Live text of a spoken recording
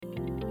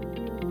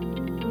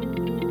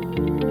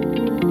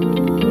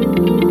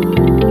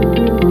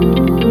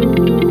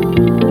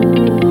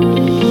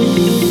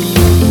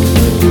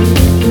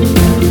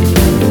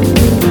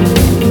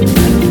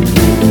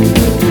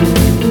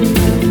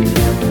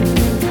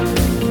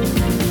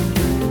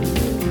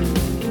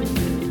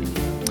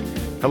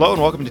Hello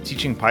and welcome to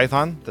Teaching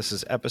Python. This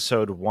is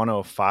episode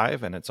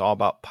 105, and it's all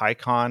about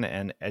PyCon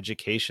and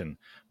education.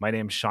 My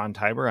name's Sean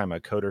Tiber. I'm a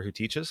coder who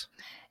teaches.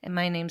 And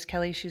my name's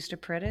Kelly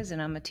Schuster-Paredes, and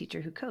I'm a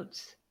teacher who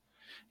codes.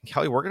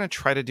 Kelly, we're going to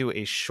try to do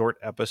a short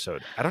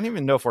episode. I don't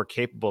even know if we're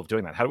capable of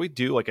doing that. How do we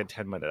do like a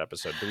 10-minute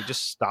episode? Do we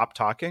just stop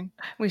talking?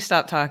 We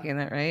stopped talking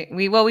that, right?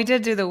 We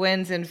did do the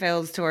wins and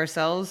fails to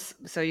ourselves,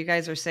 so you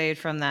guys are saved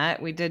from that.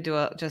 We did do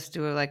a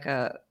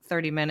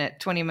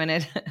 30-minute,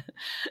 20-minute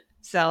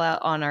sell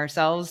out on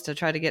ourselves to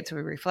try to get to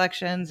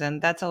reflections,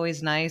 and that's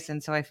always nice.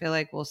 And so I feel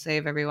like we'll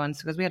save everyone's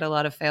because we had a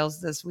lot of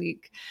fails this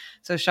week.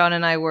 So Sean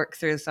and I worked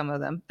through some of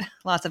them.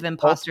 Lots of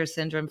imposter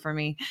syndrome for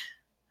me.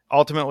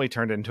 Ultimately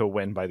turned into a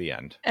win by the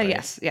end. Right?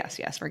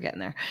 Yes, we're getting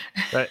there.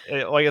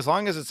 Like as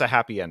long as it's a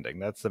happy ending,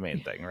 that's the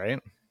main thing, right?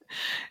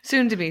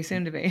 Soon to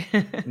be.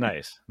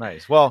 Nice.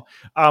 Well,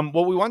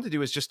 what we want to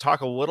do is just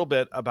talk a little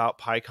bit about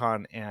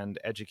PyCon and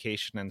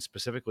education, and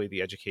specifically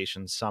the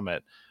Education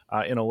Summit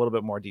in a little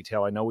bit more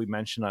detail. I know we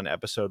mentioned on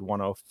episode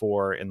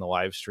 104 in the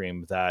live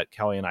stream that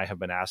Kelly and I have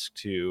been asked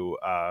to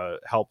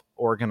help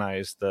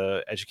organize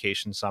the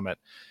Education Summit.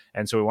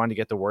 And so we wanted to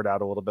get the word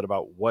out a little bit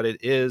about what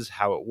it is,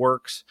 how it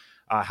works,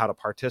 how to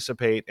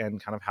participate,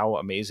 and kind of how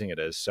amazing it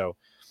is. So,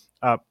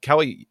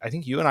 Kelly, I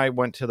think you and I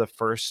went to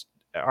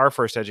our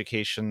first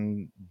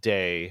education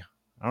day.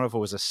 I don't know if it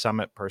was a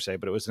summit per se,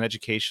 but it was an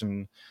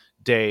education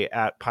day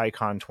at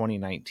PyCon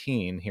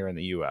 2019 here in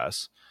the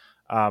US.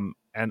 And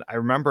I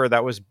remember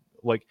that was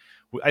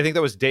I think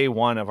that was day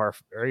one of our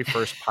very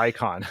first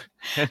PyCon.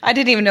 I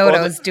didn't even know what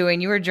I was doing.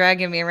 You were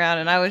dragging me around,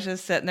 and I was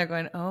just sitting there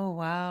going, "Oh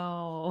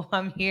wow,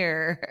 I'm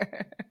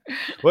here."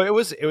 Well, it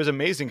was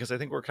amazing because I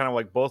think we're kind of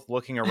like both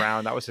looking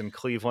around. That was in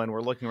Cleveland.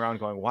 We're looking around,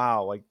 going,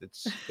 "Wow, like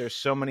there's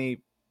so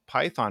many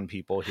Python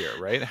people here,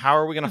 right? How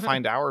are we going to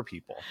find our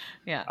people?"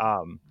 Yeah.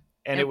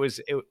 And it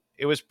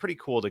was pretty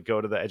cool to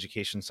go to the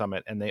Education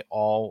Summit, and they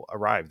all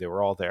arrived. They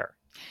were all there.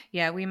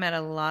 Yeah, we met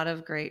a lot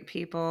of great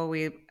people.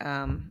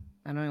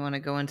 I don't even want to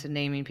go into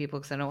naming people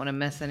because I don't want to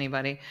miss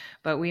anybody.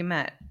 But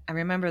I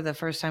remember the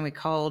first time we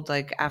called,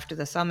 like after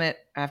the summit,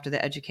 after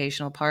the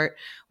educational part,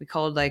 we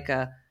called like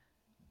a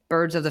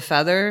birds of the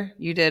feather.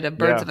 You did a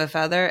birds Yeah. of a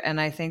feather, and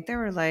I think there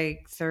were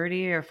like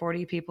 30 or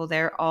 40 people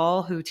there,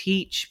 all who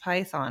teach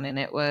Python. And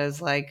it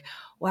was like,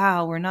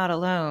 wow, we're not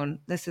alone.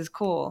 This is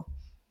cool.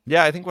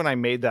 Yeah, I think when I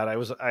made that,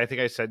 I think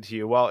I said to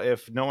you, well,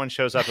 if no one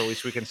shows up, at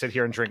least we can sit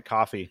here and drink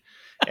coffee.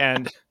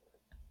 And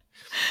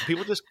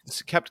people just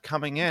kept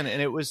coming in,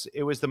 and it was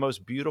the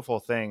most beautiful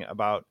thing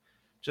about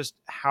just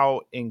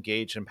how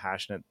engaged and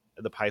passionate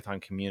the Python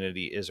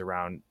community is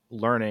around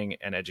learning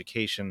and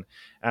education.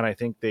 And I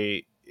think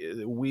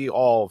we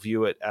all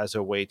view it as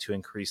a way to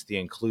increase the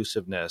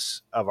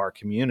inclusiveness of our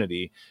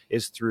community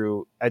is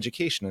through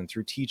education and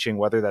through teaching,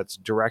 whether that's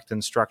direct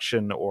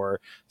instruction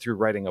or through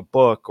writing a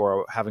book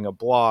or having a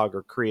blog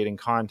or creating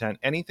content.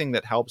 Anything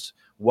that helps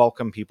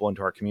welcome people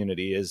into our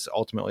community is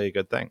ultimately a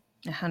good thing.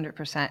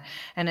 100%.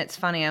 And it's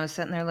funny, I was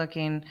sitting there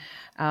looking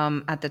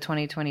at the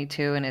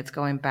 2022, and it's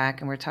going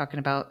back, and we're talking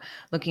about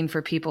looking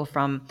for people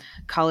from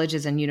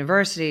colleges and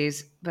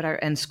universities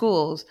and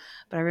schools.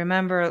 But I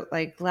remember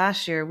like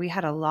last year, we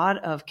had a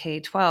lot of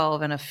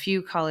K-12 and a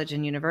few college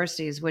and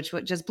universities, which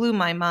just blew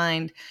my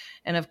mind.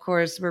 And of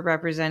course, we're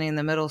representing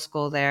the middle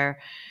school there.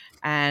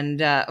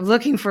 And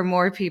looking for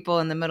more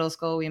people in the middle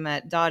school. We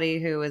met Dottie,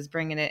 who was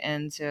bringing it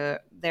into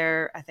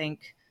their, I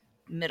think,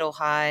 middle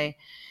high.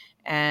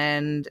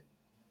 And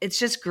it's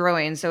just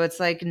growing. So it's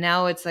like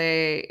now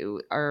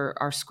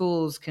our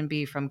schools can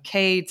be from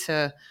K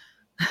to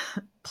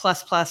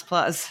plus plus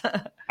plus.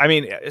 I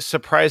mean,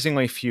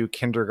 surprisingly few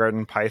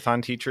kindergarten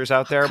Python teachers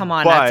out there, Come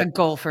on, that's a but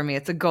goal for me.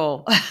 It's a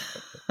goal.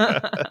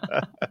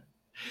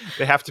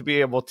 they have to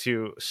be able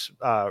to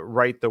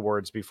write the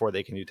words before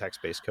they can do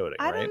text-based coding,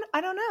 right?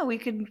 I don't know. We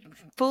could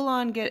full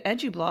on get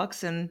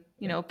EduBlocks and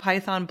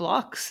Python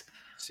blocks.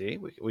 See,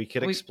 we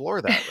could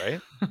explore that, right?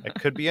 It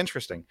could be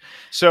interesting.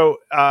 So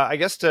I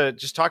guess to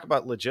just talk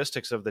about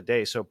logistics of the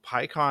day. So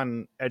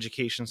PyCon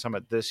Education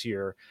Summit this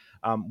year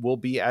will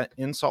be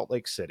in Salt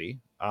Lake City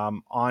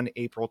on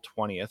April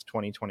 20th,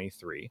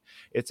 2023.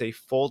 It's a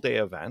full day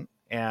event.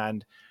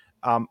 And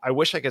I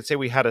wish I could say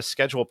we had a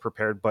schedule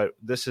prepared, but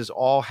this is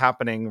all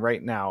happening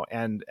right now.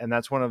 And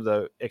that's one of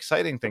the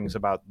exciting things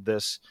about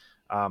this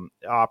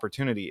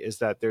opportunity is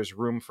that there's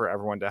room for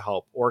everyone to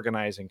help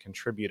organize and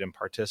contribute and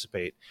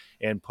participate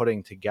in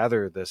putting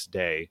together this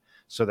day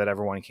so that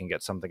everyone can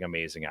get something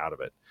amazing out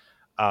of it.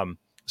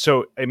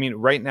 So, I mean,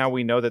 right now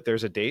we know that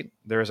there's a date.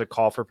 There's a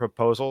call for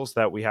proposals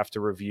that we have to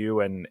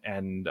review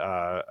and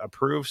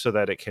approve so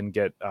that it can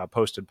get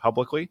posted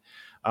publicly.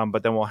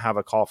 But then we'll have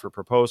a call for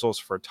proposals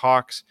for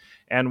talks.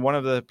 And one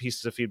of the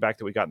pieces of feedback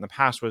that we got in the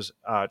past was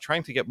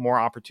trying to get more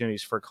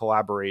opportunities for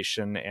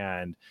collaboration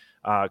and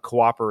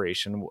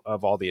cooperation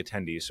of all the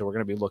attendees. So we're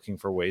going to be looking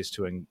for ways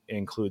to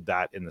include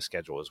that in the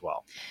schedule as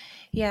well.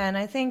 Yeah, and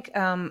I think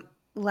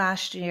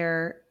last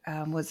year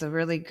was a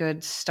really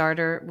good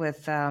starter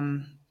with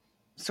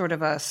sort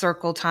of a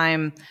circle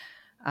time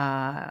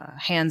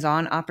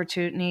hands-on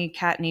opportunity.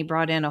 Kattni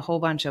brought in a whole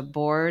bunch of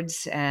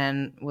boards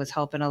and was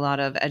helping a lot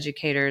of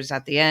educators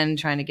at the end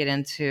trying to get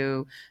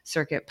into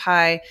Circuit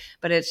Pi.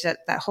 But it's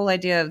that whole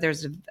idea of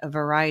there's a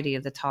variety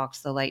of the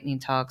talks, the lightning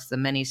talks, the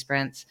mini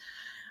sprints.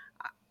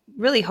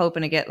 Really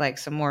hoping to get like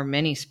some more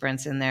mini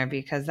sprints in there,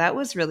 because that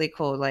was really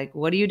cool. Like,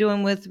 what are you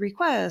doing with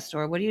Request,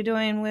 or what are you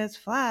doing with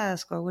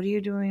Flask, or what are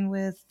you doing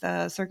with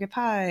Circuit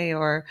Pi,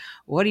 or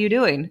what are you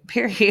doing?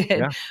 Period.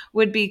 Yeah.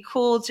 Would be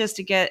cool just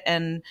to get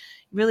and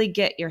really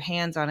get your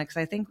hands on it, because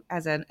I think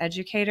as an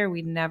educator,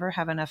 we never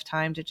have enough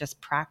time to just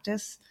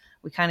practice.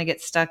 We kind of get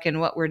stuck in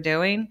what we're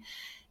doing,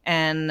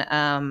 and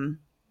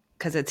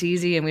because it's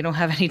easy and we don't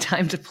have any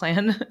time to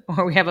plan,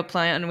 or we have a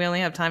plan and we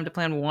only have time to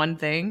plan one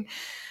thing.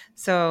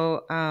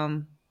 So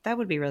that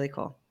would be really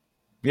cool.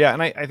 Yeah.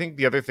 And I think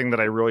the other thing that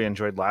I really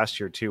enjoyed last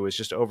year too was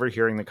just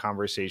overhearing the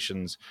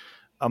conversations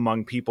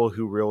among people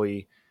who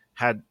really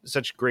had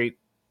such great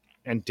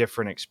and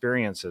different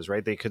experiences,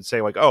 right? They could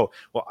say like, "Oh,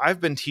 well, I've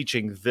been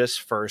teaching this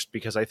first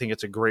because I think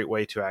it's a great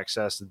way to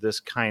access this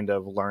kind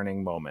of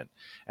learning moment."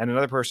 And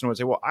another person would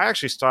say, "Well, I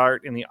actually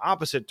start in the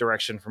opposite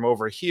direction from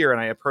over here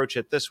and I approach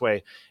it this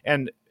way."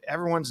 And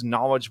everyone's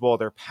knowledgeable,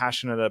 they're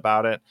passionate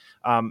about it.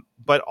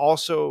 But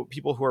also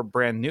people who are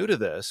brand new to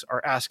this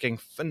are asking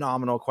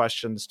phenomenal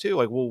questions too.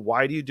 Like, well,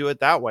 why do you do it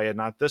that way and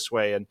not this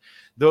way? And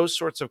those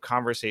sorts of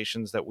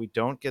conversations that we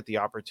don't get the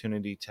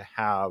opportunity to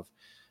have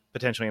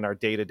potentially in our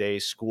day-to-day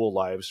school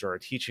lives or our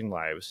teaching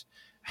lives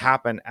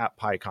happen at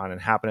PyCon and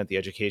happen at the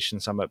Education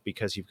Summit,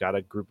 because you've got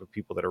a group of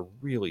people that are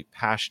really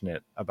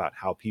passionate about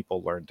how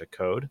people learn to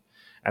code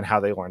and how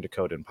they learn to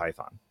code in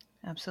Python.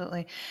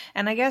 Absolutely.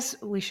 And I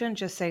guess we shouldn't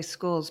just say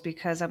schools,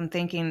 because I'm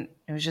thinking,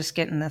 I was just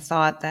getting the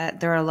thought that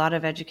there are a lot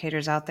of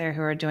educators out there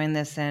who are doing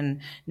this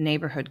in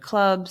neighborhood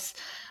clubs,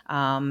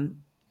 um,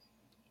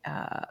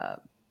 uh,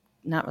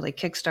 not really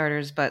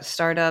Kickstarters, but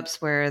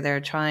startups where they're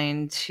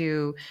trying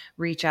to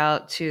reach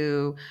out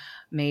to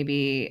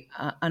maybe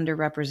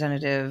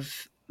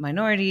underrepresented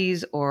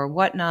minorities or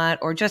whatnot,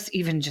 or just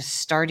even just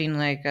starting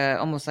like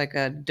almost like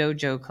a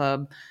dojo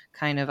club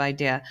kind of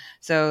idea.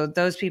 So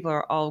those people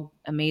are all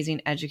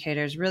amazing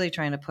educators, really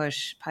trying to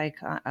push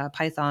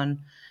Python,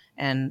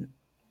 and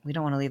we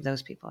don't want to leave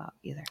those people out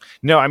either.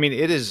 No, I mean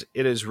it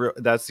is real.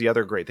 That's the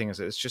other great thing,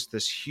 is it's just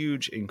this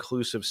huge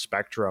inclusive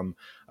spectrum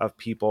of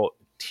people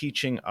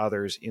teaching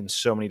others in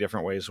so many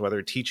different ways,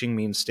 whether teaching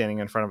means standing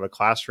in front of a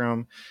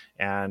classroom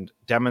and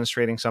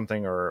demonstrating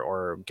something,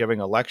 or giving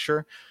a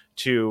lecture,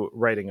 to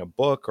writing a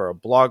book or a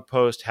blog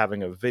post,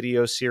 having a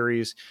video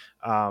series,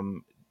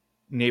 um,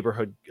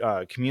 neighborhood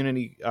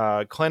community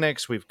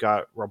clinics. We've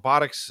got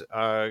robotics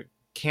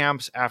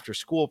camps, after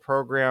school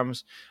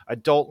programs,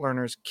 adult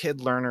learners, kid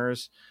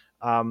learners.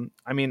 I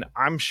mean,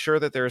 I'm sure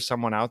that there is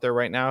someone out there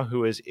right now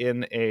who is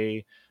in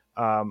a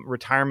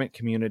retirement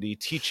community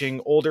teaching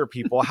older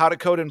people how to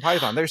code in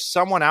Python. There's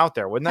someone out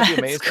there. Wouldn't that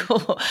be That's amazing?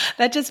 cool.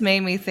 That just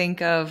made me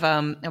think of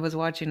I was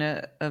watching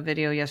a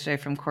video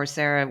yesterday from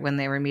Coursera when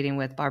they were meeting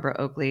with Barbara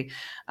Oakley,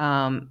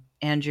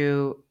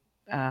 Andrew,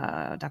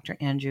 Dr.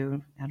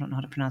 Andrew, I don't know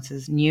how to pronounce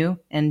his New,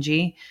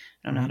 NG,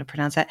 I don't know how Hmm. to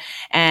pronounce that,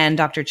 and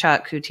Dr.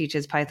 Chuck, who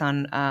teaches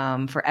Python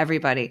for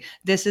everybody.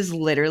 This is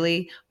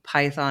literally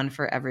Python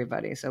for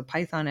everybody. So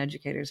Python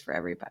educators for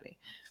everybody.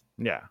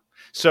 Yeah.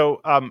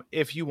 So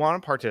if you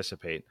want to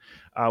participate,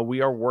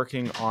 we are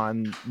working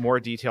on more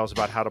details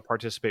about how to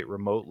participate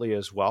remotely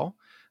as well.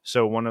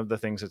 So one of the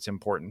things that's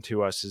important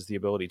to us is the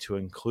ability to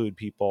include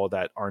people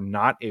that are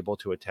not able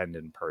to attend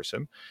in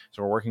person.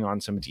 So we're working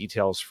on some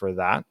details for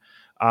that.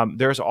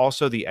 There's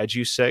also the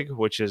EduSig,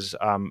 which has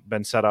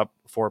been set up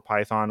for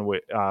Python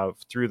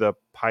through the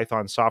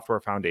Python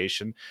Software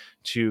Foundation,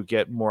 to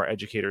get more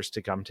educators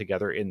to come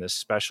together in this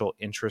special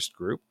interest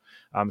group.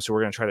 So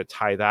we're going to try to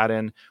tie that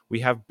in. We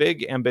have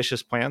big,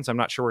 ambitious plans. I'm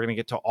not sure we're going to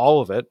get to all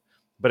of it,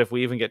 but if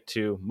we even get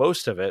to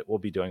most of it, we'll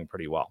be doing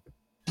pretty well.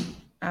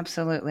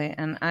 Absolutely.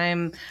 And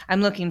I'm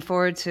looking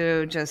forward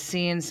to just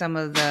seeing some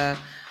of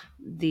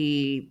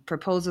the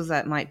proposals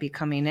that might be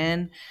coming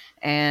in,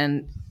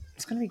 and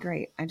it's going to be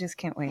great. I just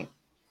can't wait.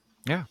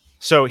 Yeah.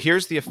 So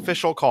here's the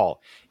official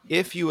call.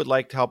 If you would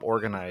like to help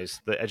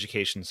organize the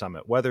Education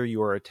Summit, whether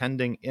you are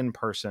attending in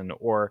person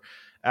or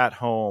at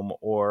home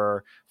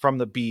or from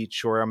the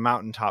beach or a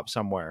mountaintop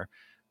somewhere,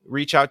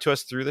 reach out to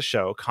us through the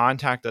show.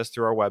 Contact us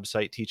through our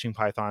website,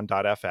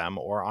 teachingpython.fm,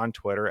 or on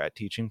Twitter at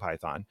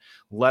teachingpython.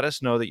 Let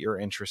us know that you're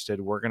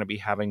interested. We're going to be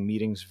having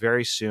meetings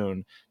very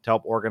soon to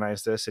help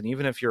organize this. And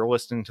even if you're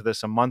listening to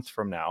this a month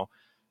from now,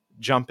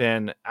 jump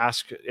in,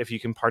 ask if you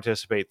can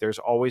participate. There's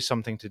always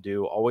something to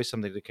do, always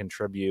something to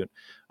contribute.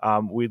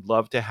 We'd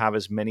love to have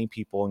as many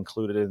people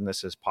included in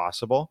this as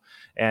possible.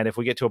 And if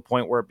we get to a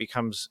point where it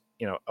becomes,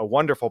 a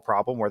wonderful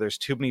problem where there's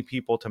too many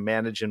people to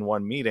manage in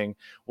one meeting,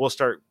 we'll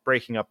start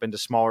breaking up into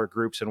smaller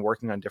groups and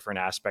working on different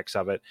aspects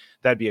of it.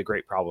 That'd be a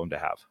great problem to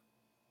have.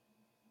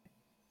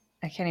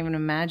 I can't even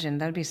imagine.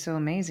 That'd be so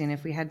amazing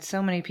if we had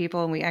so many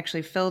people and we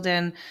actually filled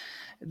in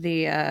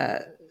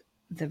the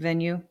the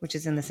venue, which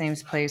is in the same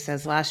place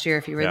as last year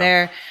if you were Yeah.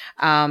 there.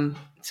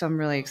 So I'm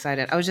really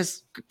excited. I was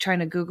just trying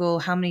to Google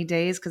how many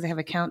days because they have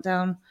a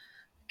countdown,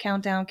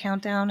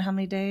 how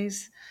many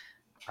days?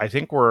 I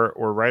think we're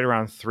right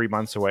around 3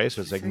 months away,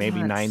 so it's like 3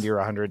 maybe 90 months. or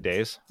 100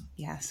 days.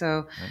 Yeah.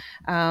 So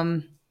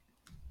Right.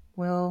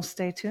 we'll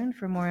stay tuned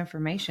for more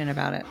information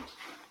about it.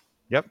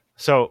 Yep.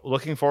 So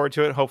looking forward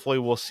to it. Hopefully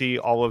we'll see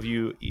all of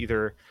you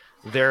either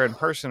there in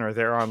person or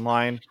there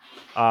online.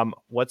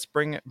 Let's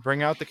bring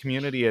out the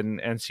community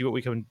and see what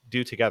we can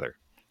do together.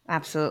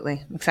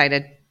 Absolutely. I'm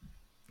excited.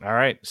 All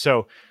right.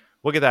 So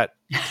look at that.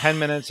 10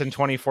 minutes and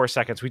 24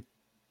 seconds. We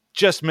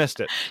just missed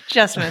it.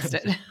 Just missed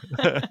it.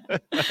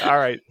 All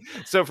right.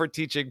 So for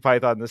Teaching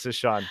Python, this is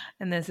Sean.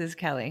 And this is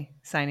Kelly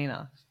signing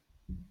off.